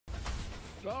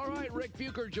All right, Rick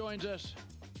Bucher joins us.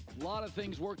 A lot of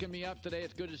things working me up today.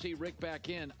 It's good to see Rick back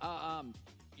in.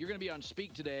 You're going to be on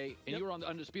Speak today, and you were on the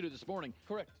Undisputed this morning.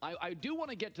 Correct. I do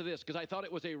want to get to this because I thought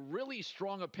it was a really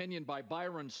strong opinion by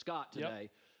Byron Scott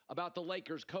today about the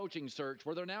Lakers coaching search,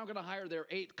 where they're now going to hire their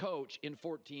 8th coach in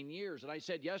 14 years. And I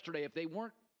said yesterday, if they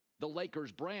weren't the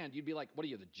Lakers brand, you'd be like, what are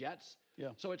you, the Jets? Yeah.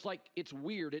 So it's like, it's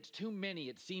weird. It's too many.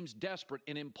 It seems desperate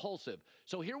and impulsive.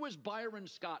 So here was Byron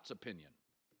Scott's opinion.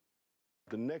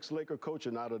 The next Laker coach,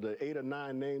 and out of the 8 or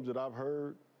 9 names that I've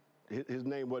heard, his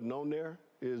name wasn't on there,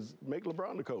 is make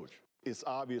LeBron the coach. It's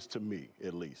obvious to me,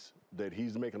 at least, that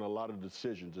he's making a lot of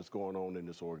decisions that's going on in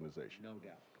this organization. No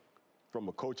doubt. From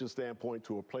a coaching standpoint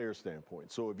to a player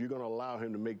standpoint. So if you're going to allow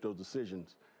him to make those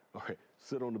decisions, all right,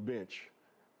 sit on the bench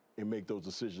and make those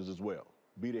decisions as well.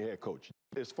 Be the head coach.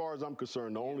 As far as I'm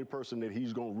concerned, the only person that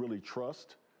he's going to really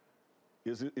trust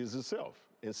is himself.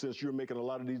 And since you're making a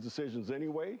lot of these decisions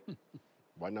anyway,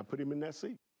 why not put him in that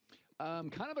seat?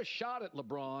 Kind of a shot at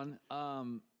LeBron.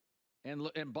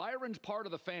 And Byron's part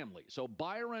of the family. So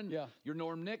Byron, your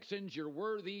Norm Nixons, your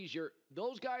Worthies,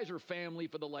 those guys are family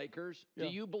for the Lakers. Yeah.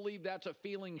 Do you believe that's a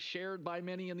feeling shared by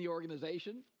many in the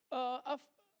organization?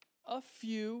 A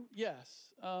few, yes.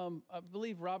 I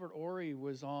believe Robert Horry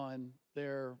was on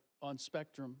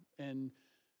Spectrum and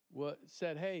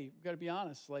said, hey, we've got to be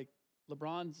honest, like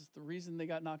LeBron's the reason they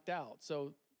got knocked out.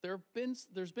 So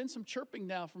there's been some chirping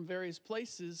now from various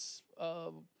places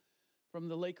from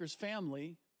the Lakers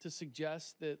family to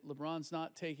suggest that LeBron's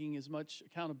not taking as much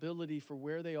accountability for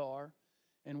where they are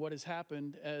and what has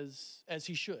happened as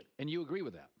he should. And you agree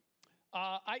with that?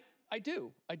 I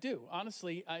do.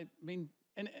 Honestly, I mean,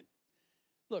 and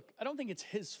look, I don't think it's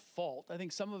his fault. I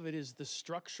think some of it is the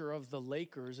structure of the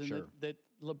Lakers, and that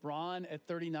LeBron at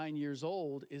 39 years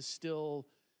old is still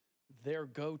their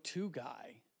go-to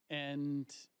guy.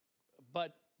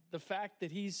 But the fact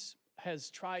that has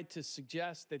tried to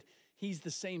suggest that he's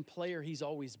the same player he's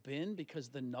always been because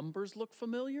the numbers look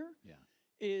familiar. Yeah.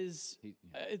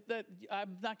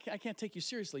 I can't take you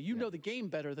seriously. You know the game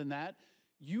better than that.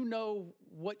 You know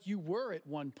what you were at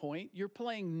one point. You're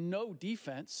playing no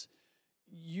defense.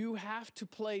 You have to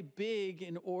play big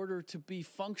in order to be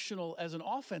functional as an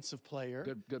offensive player.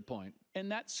 Good point. And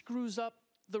that screws up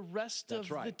the rest of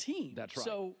the team. That's right.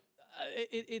 So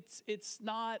it's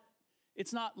not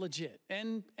legit.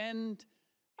 And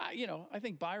I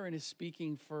think Byron is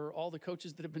speaking for all the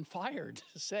coaches that have been fired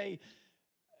to say,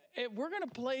 if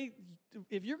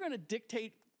you're going to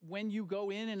dictate when you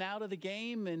go in and out of the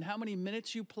game and how many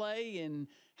minutes you play and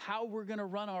how we're going to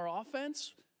run our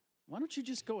offense, why don't you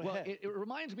just go ahead? It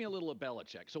reminds me a little of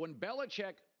Belichick. So when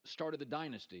Belichick started the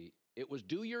dynasty, it was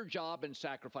do your job and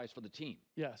sacrifice for the team.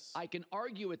 Yes. I can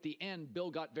argue at the end, Bill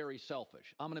got very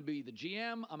selfish. I'm going to be the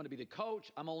GM. I'm going to be the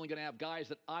coach. I'm only going to have guys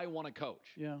that I want to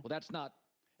coach. Yeah. Well, that's not.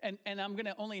 And I'm going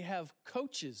to only have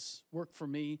coaches work for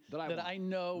me that I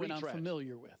know and I'm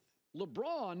familiar with.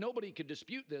 LeBron, nobody could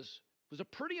dispute this, was a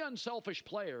pretty unselfish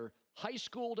player, high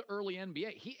school to early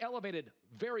NBA. He elevated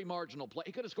very marginal play.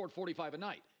 He could have scored 45 a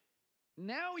night.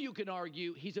 Now you can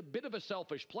argue he's a bit of a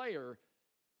selfish player.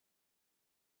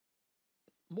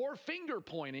 More finger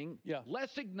pointing,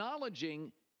 less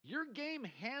acknowledging your game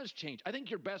has changed. I think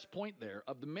your best point there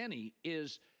of the many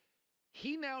is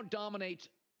he now dominates.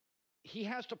 He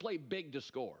has to play big to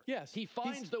score. Yes. He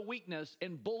finds the weakness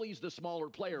and bullies the smaller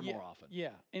player more often. Yeah.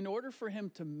 In order for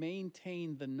him to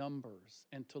maintain the numbers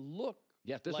and to look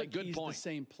like he's the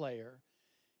same player,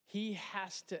 he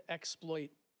has to exploit.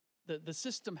 The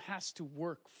system has to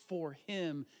work for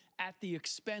him at the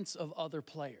expense of other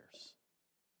players.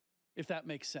 If that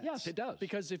makes sense. Yes, it does.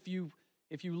 Because if you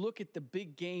look at the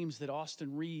big games that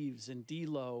Austin Reeves and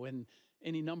D'Lo and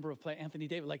any number of players, Anthony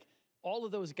Davis, like all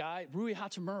of those guys, Rui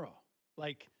Hachimura,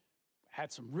 like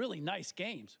had some really nice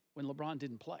games when LeBron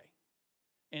didn't play.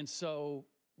 And so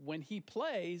when he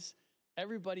plays,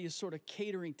 everybody is sort of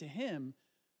catering to him,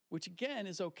 which again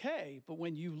is okay. But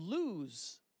when you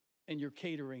lose and you're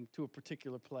catering to a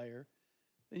particular player,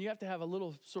 then you have to have a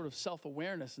little sort of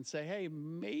self-awareness and say, hey,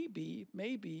 maybe.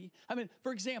 I mean,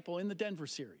 for example, in the Denver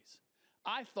series,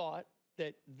 I thought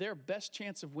that their best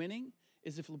chance of winning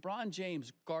is if LeBron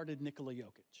James guarded Nikola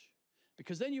Jokic,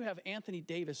 because then you have Anthony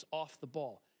Davis off the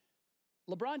ball.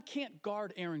 LeBron can't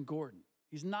guard Aaron Gordon.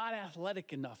 He's not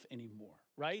athletic enough anymore,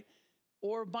 right?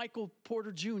 Or Michael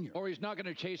Porter Jr. Or he's not going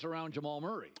to chase around Jamal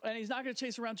Murray. And he's not going to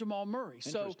chase around Jamal Murray.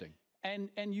 Interesting. So,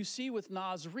 and you see with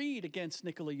Naz Reid against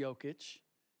Nikola Jokic,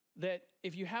 that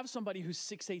if you have somebody who's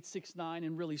 6'8", 6'9",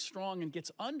 and really strong and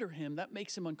gets under him, that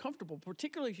makes him uncomfortable,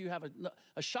 particularly if you have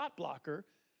a shot blocker,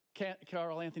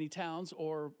 Karl Anthony Towns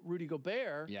or Rudy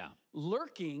Gobert,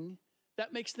 lurking.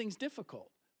 that makes things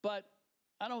difficult. But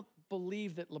I don't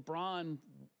believe that LeBron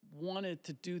wanted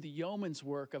to do the yeoman's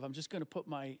work of I'm just going to put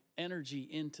my energy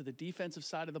into the defensive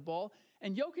side of the ball.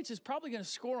 And Jokic is probably going to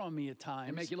score on me at times.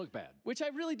 And make you look bad. Which I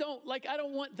really don't like. I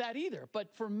don't want that either.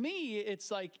 But for me, it's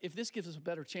like if this gives us a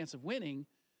better chance of winning,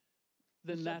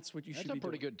 then that's what you should be doing. That's a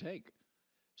pretty good take.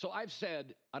 So I've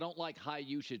said I don't like high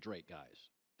usage rate guys.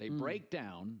 They break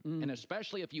down, and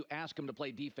especially if you ask them to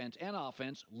play defense and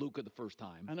offense, Luka the first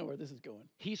time. I know where this is going.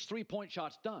 He's 3-point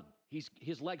shots done.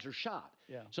 His legs are shot.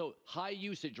 Yeah. So high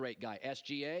usage rate guy,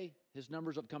 SGA, his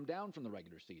numbers have come down from the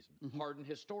regular season. Harden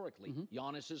historically.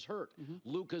 Giannis is hurt.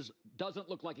 Luka's doesn't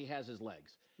look like he has his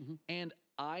legs. And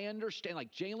I understand,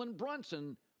 like Jalen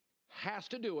Brunson has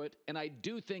to do it, and I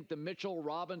do think the Mitchell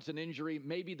Robinson injury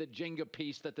may be the Jenga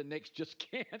piece that the Knicks just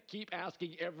can't keep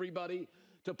asking everybody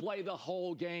to play the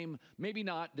whole game. Maybe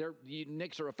not. The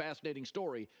Knicks are a fascinating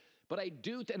story. But I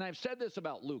do, and I've said this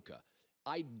about Luka.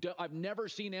 I've never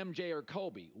seen MJ or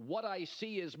Kobe. What I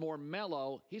see is more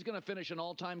mellow. He's going to finish an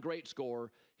all-time great scorer.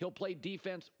 He'll play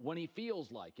defense when he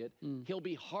feels like it. He'll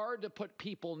be hard to put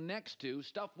people next to.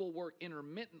 Stuff will work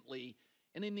intermittently.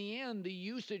 And in the end, the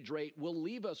usage rate will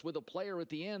leave us with a player at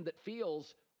the end that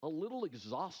feels a little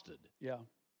exhausted. Yeah.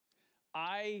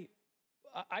 I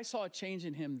saw a change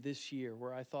in him this year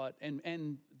where I thought,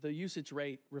 and the usage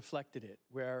rate reflected it,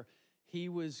 where he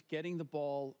was getting the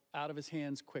ball out of his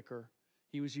hands quicker.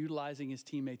 He was utilizing his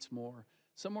teammates more.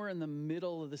 Somewhere in the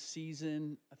middle of the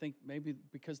season, I think maybe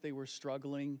because they were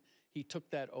struggling, he took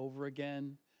that over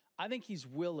again. I think he's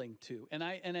willing to. And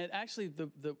actually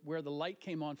where the light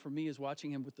came on for me is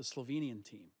watching him with the Slovenian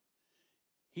team.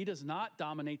 He does not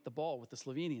dominate the ball with the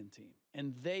Slovenian team,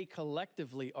 and they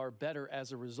collectively are better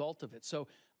as a result of it. So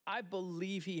I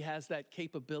believe he has that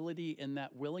capability and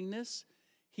that willingness.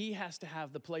 He has to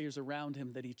have the players around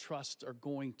him that he trusts are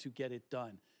going to get it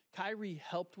done. Kyrie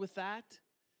helped with that,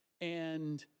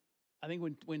 and I think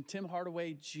when Tim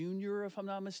Hardaway Jr., if I'm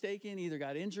not mistaken, either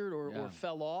got injured or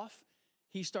fell off,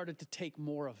 he started to take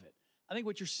more of it. I think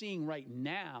what you're seeing right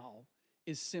now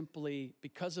is simply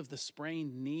because of the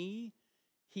sprained knee,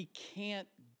 he can't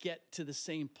get to the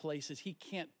same places. He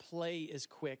can't play as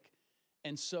quick.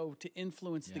 And so to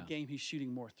influence the game, he's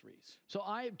shooting more threes. So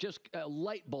a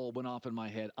light bulb went off in my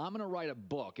head. I'm going to write a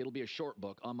book. It'll be a short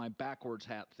book on my backwards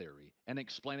hat theory and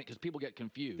explain it because people get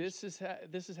confused. This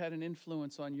has had an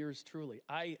influence on yours truly.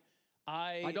 I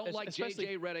don't like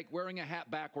J.J. Redick wearing a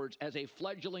hat backwards as a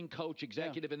fledgling coach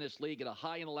executive in this league at a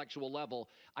high intellectual level.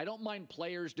 I don't mind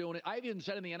players doing it. I've even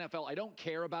said in the NFL, I don't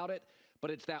care about it. But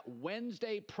it's that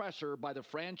Wednesday presser by the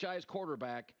franchise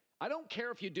quarterback. I don't care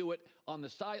if you do it on the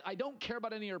side. I don't care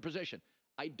about any other position.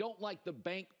 I don't like the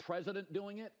bank president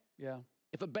doing it. Yeah.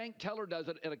 If a bank teller does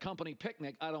it at a company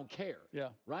picnic, I don't care. Yeah.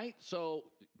 Right? So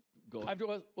go ahead.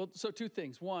 So two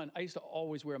things. One, I used to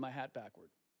always wear my hat backward,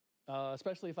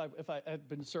 especially if I had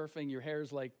been surfing. Your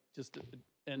hair's like just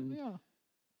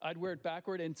I'd wear it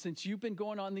backward. And since you've been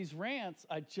going on these rants,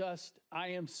 I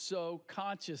am so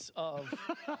conscious of,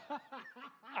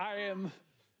 I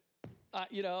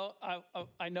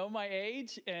know my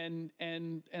age and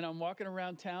I'm walking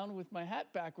around town with my hat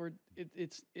backward.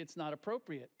 It's not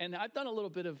appropriate. And I've done a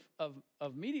little bit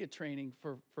of media training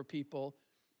for people.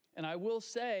 And I will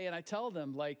say, and I tell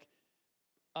them, like,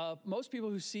 most people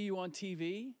who see you on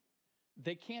TV,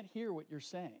 they can't hear what you're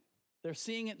saying. They're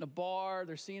seeing it in a bar.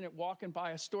 They're seeing it walking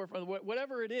by a store,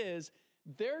 whatever it is.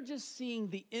 They're just seeing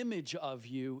the image of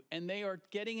you, and they are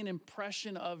getting an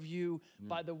impression of you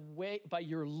by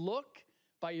your look,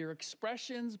 by your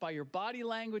expressions, by your body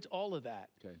language, all of that.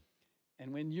 Okay.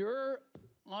 And when you're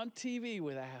on TV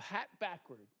with a hat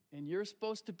backward, and you're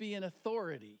supposed to be an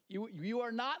authority, you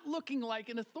are not looking like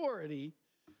an authority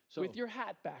with your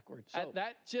hat backward.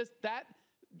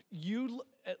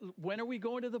 When are we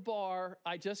going to the bar?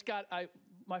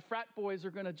 My frat boys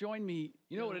are going to join me.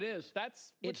 You know what it is?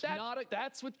 That's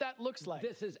what that looks like.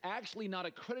 This is actually not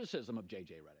a criticism of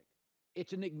J.J. Redick.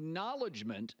 It's an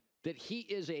acknowledgement that he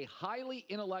is a highly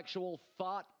intellectual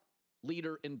thought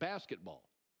leader in basketball.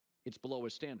 It's below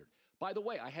his standard. By the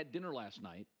way, I had dinner last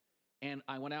night, and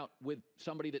I went out with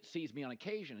somebody that sees me on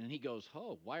occasion, and he goes,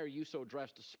 "Oh, why are you so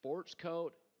dressed? A sports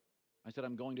coat?" I said,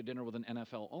 "I'm going to dinner with an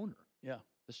NFL owner." Yeah.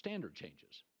 The standard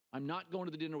changes. I'm not going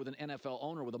to the dinner with an NFL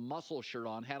owner with a muscle shirt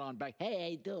on, hat on back. "Hey, how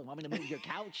you doing? Want me to move your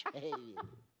couch?" Hey.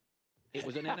 It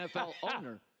was an NFL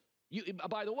owner.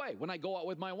 By the way, when I go out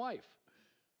with my wife,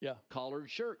 collared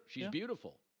shirt, she's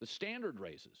beautiful. The standard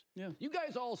raises. Yeah. You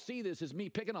guys all see this as me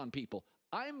picking on people.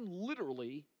 I'm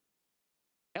literally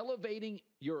elevating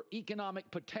your economic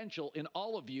potential in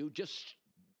all of you. Just,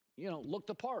 look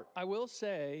the part. I will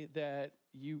say that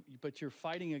but you're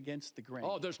fighting against the grain.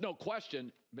 Oh, there's no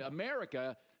question.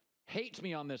 America hates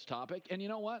me on this topic, and you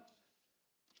know what?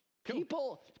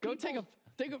 People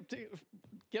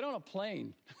get on a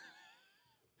plane.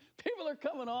 People are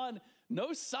coming on,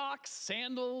 no socks,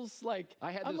 sandals. Like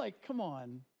I'm like, come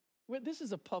on, this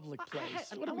is a public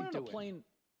place. What are we doing? I went on a plane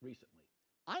recently.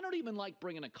 I don't even like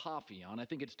bringing a coffee on. I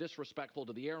think it's disrespectful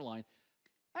to the airline.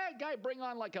 I had a guy bring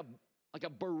on like a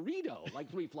burrito like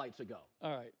 3 flights ago.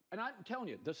 All right. And I'm telling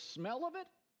you, the smell of it.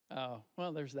 Oh,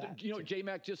 well, there's that. You know what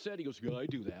J-Mac just said? He goes, yeah, I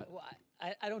do that. Well,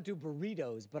 I don't do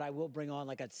burritos, but I will bring on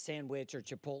like a sandwich or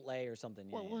Chipotle or something.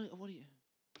 Well, what do you?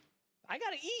 I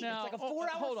got to eat. Now, it's like a 4-hour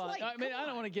hold on. flight. I mean, I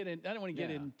don't want to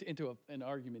get into an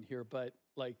argument here, but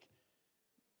like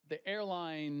the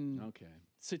airline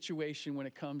situation when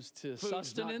it comes to Food's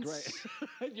sustenance.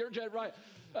 Not great. You're dead right.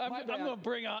 I'm going to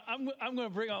bring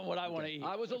on what I want to eat.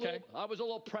 I was a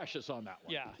little precious on that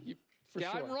one. Yeah. Sure.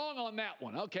 I'm wrong on that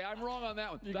one. Okay, I'm wrong on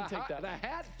that one. You can take that. The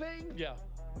hat thing? Yeah.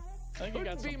 I think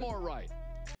couldn't be more right.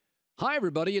 Hi,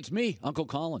 everybody. It's me, Uncle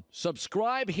Colin.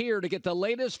 Subscribe here to get the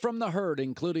latest from the herd,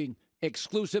 including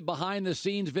exclusive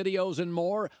behind-the-scenes videos and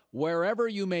more, wherever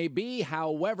you may be,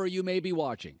 however you may be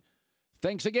watching.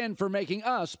 Thanks again for making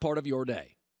us part of your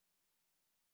day.